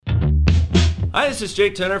Hi, this is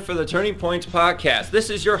Jake Turner for the Turning Points Podcast. This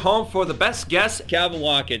is your home for the best guest, Calvin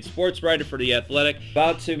Watkins, sports writer for The Athletic,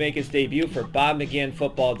 about to make his debut for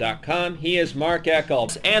BobMcGinnFootball.com. He is Mark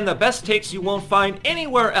Eckel, and the best takes you won't find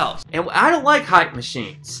anywhere else. And I don't like hype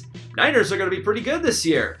machines. Niners are going to be pretty good this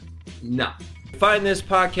year. No. Find this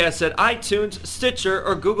podcast at iTunes, Stitcher,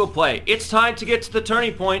 or Google Play. It's time to get to the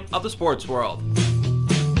turning point of the sports world.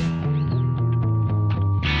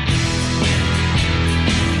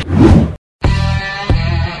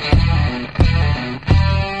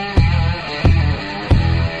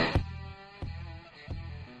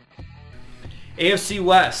 AFC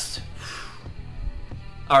West.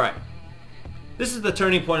 All right. This is the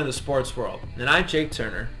turning point of the sports world, and I'm Jake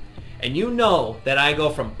Turner, and you know that I go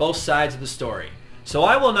from both sides of the story. So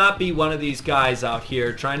I will not be one of these guys out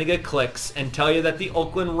here trying to get clicks and tell you that the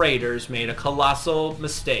Oakland Raiders made a colossal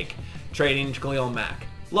mistake trading Khalil Mack.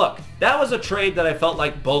 Look, that was a trade that I felt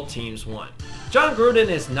like both teams won. John Gruden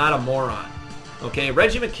is not a moron. Okay,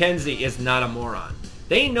 Reggie McKenzie is not a moron.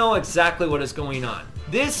 They know exactly what is going on.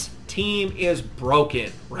 This team is broken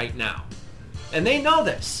right now. And they know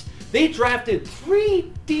this. They drafted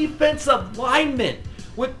 3 defensive linemen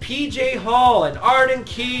with P.J. Hall and Arden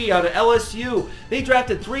Key out of LSU. They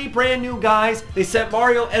drafted 3 brand new guys. They sent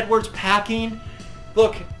Mario Edwards packing.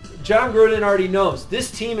 Look, John Gruden already knows this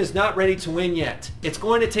team is not ready to win yet. It's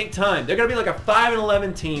going to take time. They're going to be like a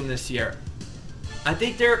 5-11 team this year. I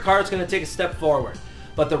think Derek Carr is going to take a step forward.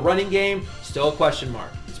 But the running game, still a question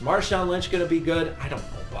mark. Is Marshawn Lynch going to be good? I don't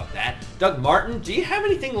know about that. Doug Martin, do you have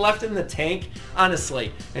anything left in the tank?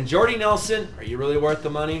 Honestly. And Jordy Nelson, are you really worth the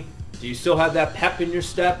money? Do you still have that pep in your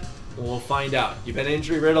step? Well, we'll find out. You've been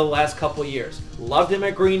injury riddled the last couple of years. Loved him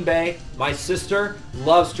at Green Bay. My sister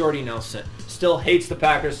loves Jordy Nelson. Still hates the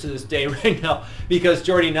Packers to this day right now because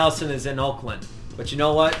Jordy Nelson is in Oakland. But you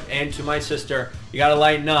know what? And to my sister, you got to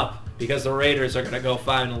lighten up because the Raiders are going to go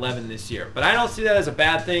 5-11 this year. But I don't see that as a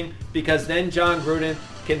bad thing because then John Gruden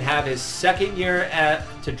can have his second year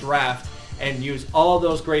to draft and use all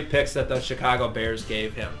those great picks that the Chicago Bears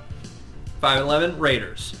gave him. 5-11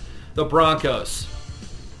 Raiders. The Broncos.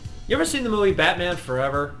 You ever seen the movie Batman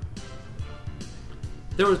Forever?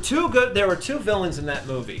 There were two villains in that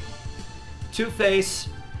movie. Two-Face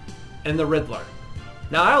and the Riddler.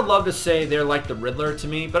 Now, I would love to say they're like the Riddler to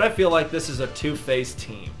me, but I feel like this is a Two-Face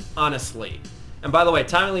team, honestly. And by the way,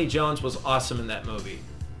 Tommy Lee Jones was awesome in that movie.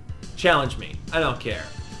 Challenge me. I don't care.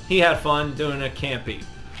 He had fun doing it campy.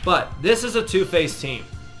 But this is a Two-Face team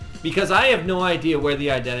because I have no idea where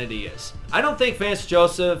the identity is. I don't think Vance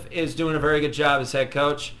Joseph is doing a very good job as head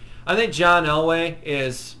coach. I think John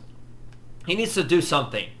Elway he needs to do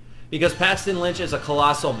something because Paxton Lynch is a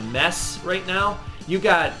colossal mess right now. You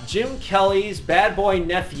got Jim Kelly's bad boy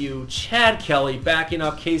nephew, Chad Kelly, backing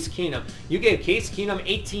up Case Keenum. You gave Case Keenum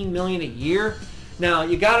 $18 million a year. Now,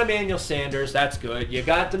 you got Emmanuel Sanders. That's good. You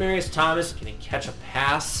got Demaryius Thomas. Can he catch a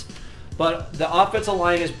pass? But the offensive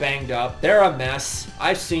line is banged up. They're a mess.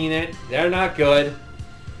 I've seen it. They're not good.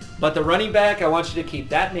 But the running back, I want you to keep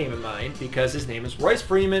that name in mind because his name is Royce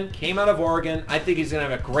Freeman, came out of Oregon. I think he's going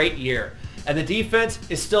to have a great year. And the defense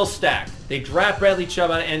is still stacked. They draft Bradley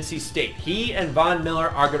Chubb out of NC State. He and Von Miller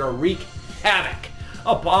are going to wreak havoc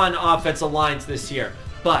upon offensive lines this year.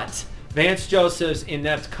 But Vance Joseph's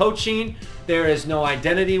inept coaching, there is no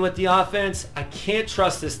identity with the offense. I can't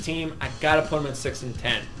trust this team. I got to put them at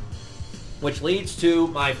 6-10. Which leads to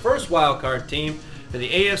my first wildcard team for the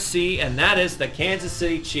AFC, and that is the Kansas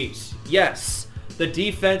City Chiefs. Yes, the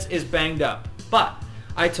defense is banged up. But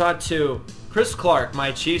I talked to Chris Clark,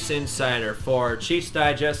 my Chiefs insider for Chiefs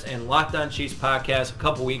Digest and Locked On Chiefs podcast a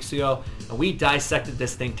couple weeks ago, and we dissected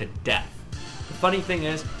this thing to death. The funny thing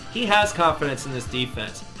is, he has confidence in this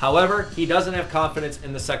defense. However, he doesn't have confidence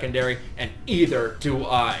in the secondary, and either do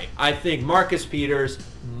I. I think Marcus Peters,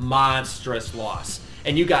 monstrous loss.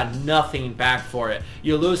 And you got nothing back for it.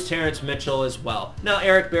 You lose Terrence Mitchell as well. Now,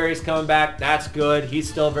 Eric Berry's coming back. That's good. He's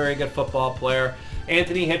still a very good football player.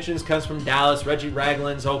 Anthony Hitchens comes from Dallas. Reggie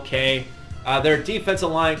Ragland's okay. Their defensive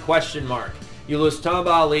line, question mark. You lose Tom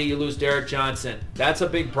Ali. You lose Derek Johnson. That's a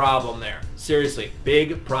big problem there. Seriously,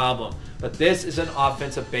 big problem. But this is an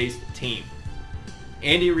offensive-based team.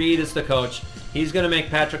 Andy Reid is the coach. He's going to make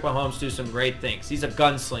Patrick Mahomes do some great things. He's a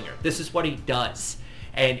gunslinger. This is what he does.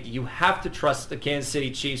 And you have to trust the Kansas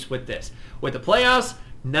City Chiefs with this. With the playoffs,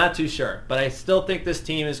 not too sure. But I still think this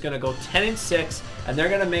team is going to go 10-6, and they're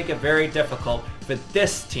going to make it very difficult for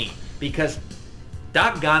this team. Because,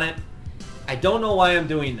 doggone it, I don't know why I'm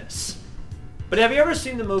doing this. But have you ever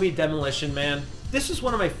seen the movie Demolition Man? This is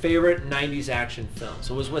one of my favorite 90s action films.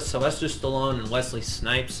 It was with Sylvester Stallone and Wesley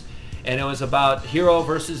Snipes. And it was about hero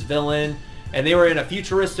versus villain. And they were in a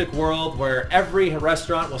futuristic world where every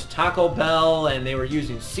restaurant was Taco Bell, and they were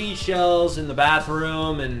using seashells in the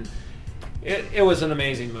bathroom, and it was an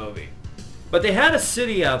amazing movie. But they had a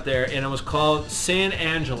city out there, and it was called San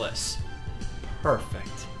Angeles. Perfect.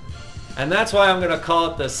 And that's why I'm going to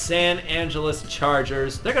call it the San Angeles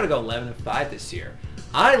Chargers. They're going to go 11-5 this year.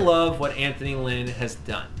 I love what Anthony Lynn has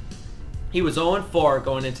done. He was 0-4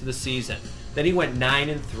 going into the season. Then he went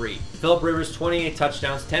 9-3. Phillip Rivers, 28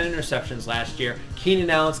 touchdowns, 10 interceptions last year. Keenan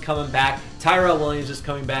Allen's coming back. Tyrell Williams is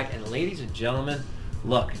coming back. And ladies and gentlemen,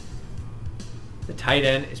 look, the tight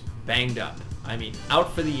end is banged up. I mean,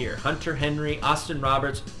 out for the year. Hunter Henry, Austin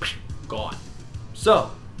Roberts, gone.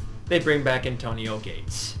 So, they bring back Antonio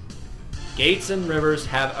Gates. Gates and Rivers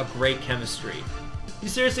have a great chemistry. You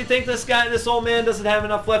seriously think this old man doesn't have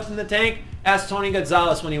enough left in the tank? Ask Tony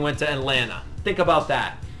Gonzalez when he went to Atlanta. Think about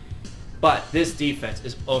that. But this defense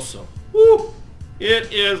is awesome. Woo!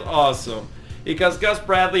 It is awesome. Because Gus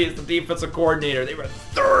Bradley is the defensive coordinator. They were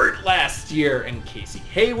third last year, and Casey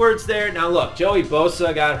Hayward's there. Now look, Joey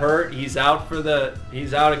Bosa got hurt. He's out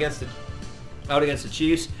against the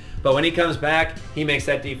Chiefs. But when he comes back, he makes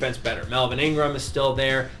that defense better. Melvin Ingram is still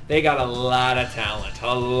there. They got a lot of talent,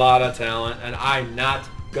 and I'm not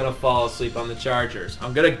going to fall asleep on the Chargers.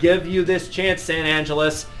 I'm going to give you this chance, San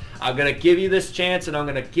Angeles. I'm going to give you this chance, and I'm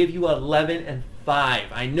going to give you 11-5.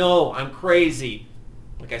 I know, I'm crazy.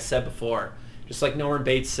 Like I said before, just like Norman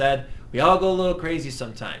Bates said, we all go a little crazy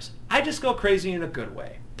sometimes. I just go crazy in a good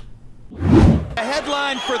way. The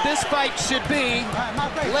headline for this fight should be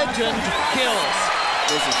Legend Kills.